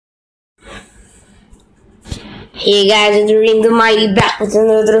Hey guys, it's Ring the Mighty back with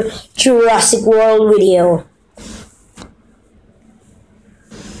another Jurassic World video.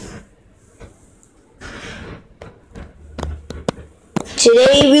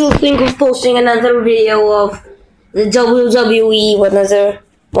 Today we'll think of posting another video of the WWE,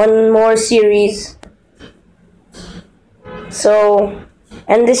 one more series. So,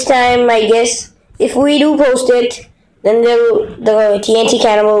 and this time I guess if we do post it, then the TNT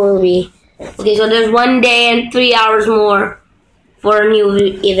Cannibal will be. Okay, so there's 1 day and 3 hours more for a new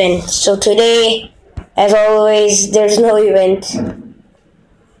event. So today, as always, there's no event.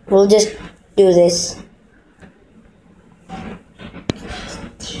 We'll just do this.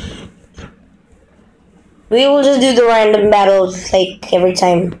 We will just do the random battles like every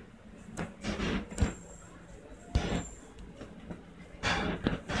time.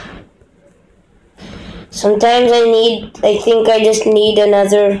 Sometimes I think I just need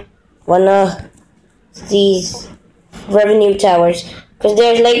another one of these revenue towers, because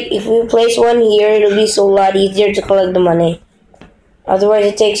there's like, if we place one here, it'll be so lot easier to collect the money. Otherwise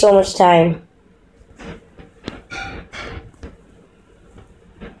it takes so much time.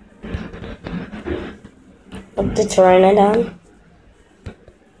 Put the Pteranodon.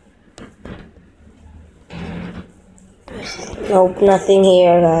 Nope, nothing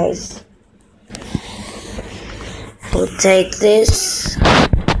here, guys. We'll take this.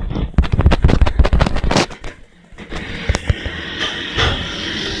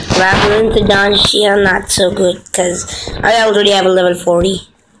 Labyrinthidon, not so good because I already have a level 40.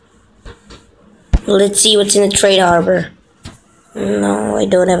 Let's see what's in the trade harbor. No, I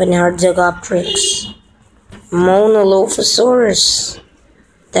don't have any Hardzogopteryx. Monolophosaurus.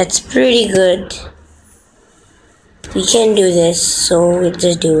 That's pretty good. We can do this, so we'll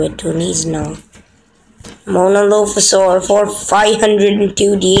just do it. Who needs no? Monolophosaur for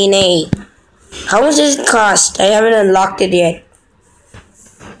 502 DNA. How much does it cost? I haven't unlocked it yet.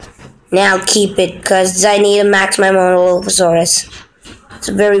 Now keep it, because I need to max my Monolophosaurus. It's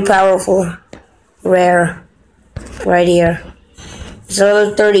a very powerful, rare, right here. It's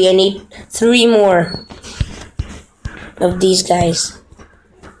level 30, I need 3 more of these guys.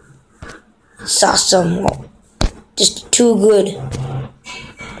 It's awesome. Just too good.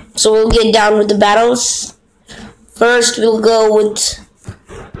 So we'll get down with the battles. First we'll go with...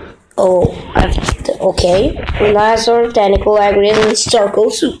 okay. Dinosaurs, Tentacle, Aggregate, and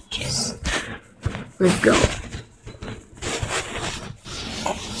Charcoal Suit. Yes. Let's go.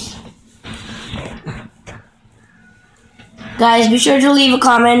 Guys, be sure to leave a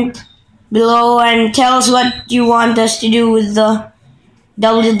comment below and tell us what you want us to do with the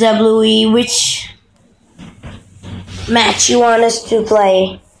WWE, which match you want us to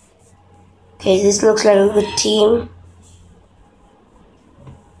play. Okay, this looks like a good team.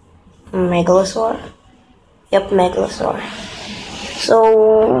 Megalosaur? Yep, Megalosaur.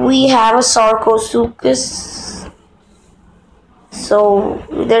 So, we have a Sarcosuchus. So,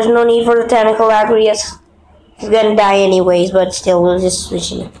 there's no need for the Tentacle Agrius. He's gonna die anyways, but still, we'll just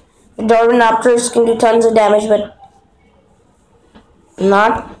switch it. The Darwinopters can do tons of damage, but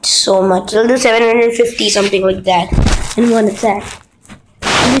not so much. It'll do 750, something like that, in one attack.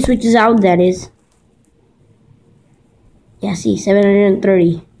 If he switches out, that is. Yeah, see,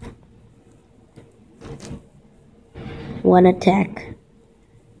 730. One attack.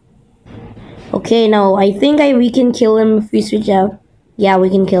 Okay, now I think we can kill him if we switch out. Yeah, we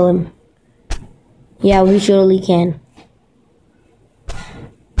can kill him. Yeah, we surely can.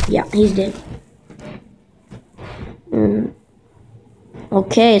 Yeah, he's dead.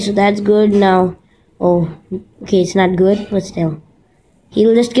 Okay, so that's good now. Oh, okay, it's not good, but still.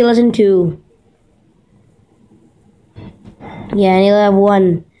 He'll just kill us in 2. Yeah, and he'll have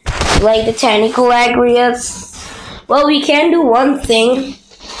 1. Like the Tentacle Agrius. Well, we can do one thing.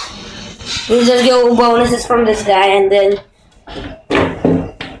 We'll just get bonuses from this guy and then...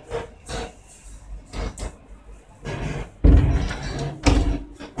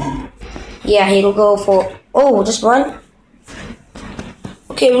 yeah, he'll go for... oh, just 1?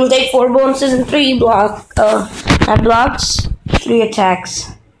 Okay, we'll take 4 bonuses and 3 blocks. 3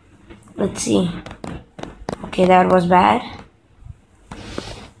 attacks. Let's see. Okay, that was bad.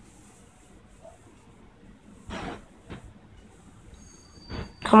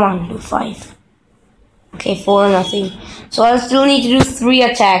 Come on, do 5. Okay, 4, nothing. So I still need to do 3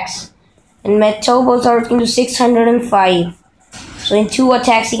 attacks. And Metobosaurus can do 605. So in 2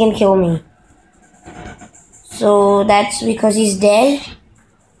 attacks he can kill me. So that's because he's dead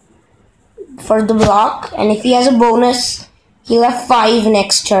for the block. And if he has a bonus, he'll have 5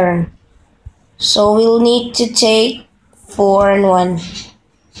 next turn. So we'll need to take 4 and 1.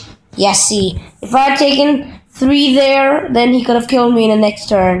 Yeah, see. If I had taken 3 there, then he could have killed me in the next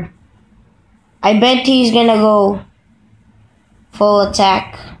turn. I bet he's gonna go full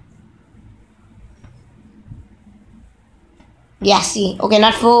attack. Yeah, see. Okay,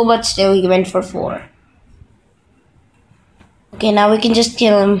 not full, but still he went for 4. Okay, now we can just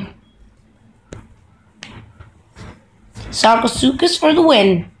kill him. Sarcosuchus for the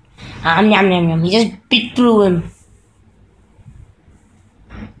win. Yum, yum, yum. He just bit through him.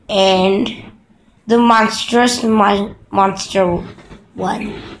 And the monster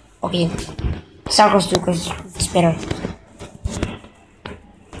won. Okay, Sarcosuchus, it's better.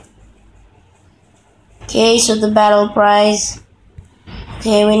 Okay, so the battle prize.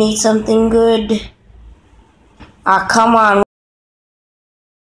 Okay, we need something good. Ah, come on.